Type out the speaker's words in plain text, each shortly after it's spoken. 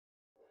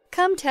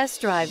Come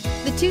test drive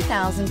the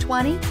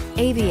 2020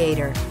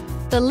 Aviator.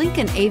 The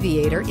Lincoln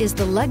Aviator is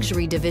the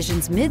luxury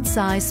division's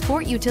mid-size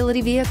sport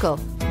utility vehicle.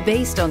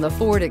 Based on the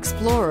Ford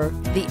Explorer,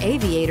 the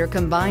Aviator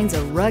combines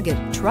a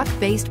rugged,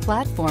 truck-based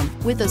platform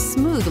with a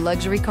smooth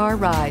luxury car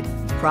ride.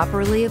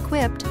 Properly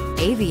equipped,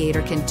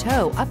 Aviator can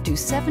tow up to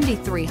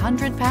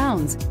 7,300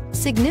 pounds,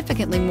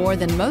 significantly more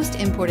than most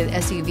imported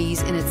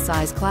SUVs in its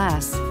size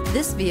class.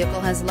 This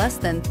vehicle has less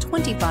than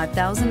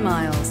 25,000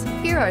 miles.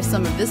 Here are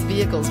some of this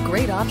vehicle's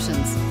great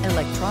options: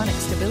 electronic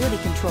stability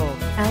control,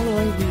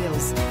 alloy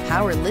wheels,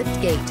 power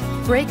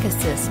liftgate, brake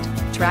assist,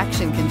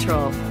 traction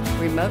control,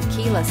 remote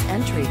keyless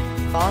entry,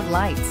 fog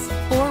lights,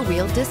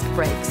 four-wheel disc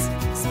brakes,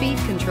 speed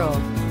control,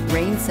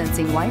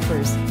 rain-sensing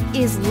wipers.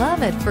 Is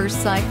love at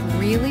first sight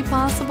really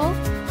possible?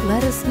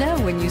 Let us know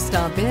when you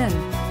stop in.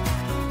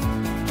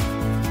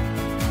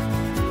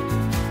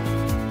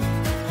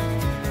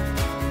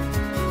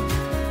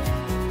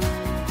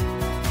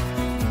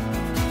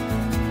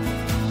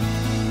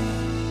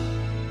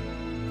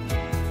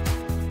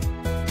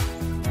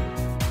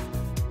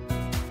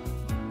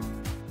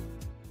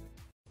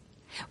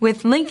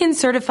 With Lincoln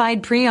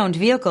Certified Pre-Owned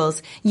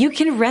Vehicles, you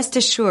can rest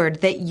assured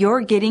that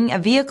you're getting a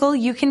vehicle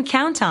you can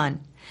count on.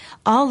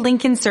 All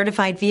Lincoln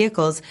Certified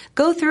vehicles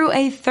go through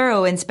a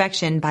thorough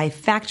inspection by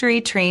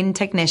factory-trained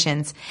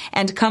technicians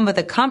and come with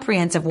a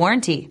comprehensive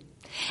warranty.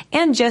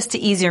 And just to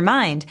ease your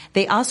mind,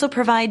 they also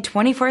provide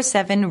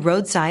 24/7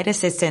 roadside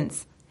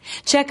assistance.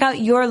 Check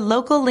out your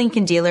local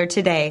Lincoln dealer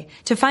today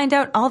to find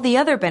out all the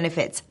other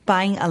benefits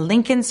buying a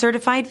Lincoln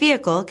Certified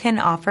vehicle can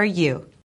offer you.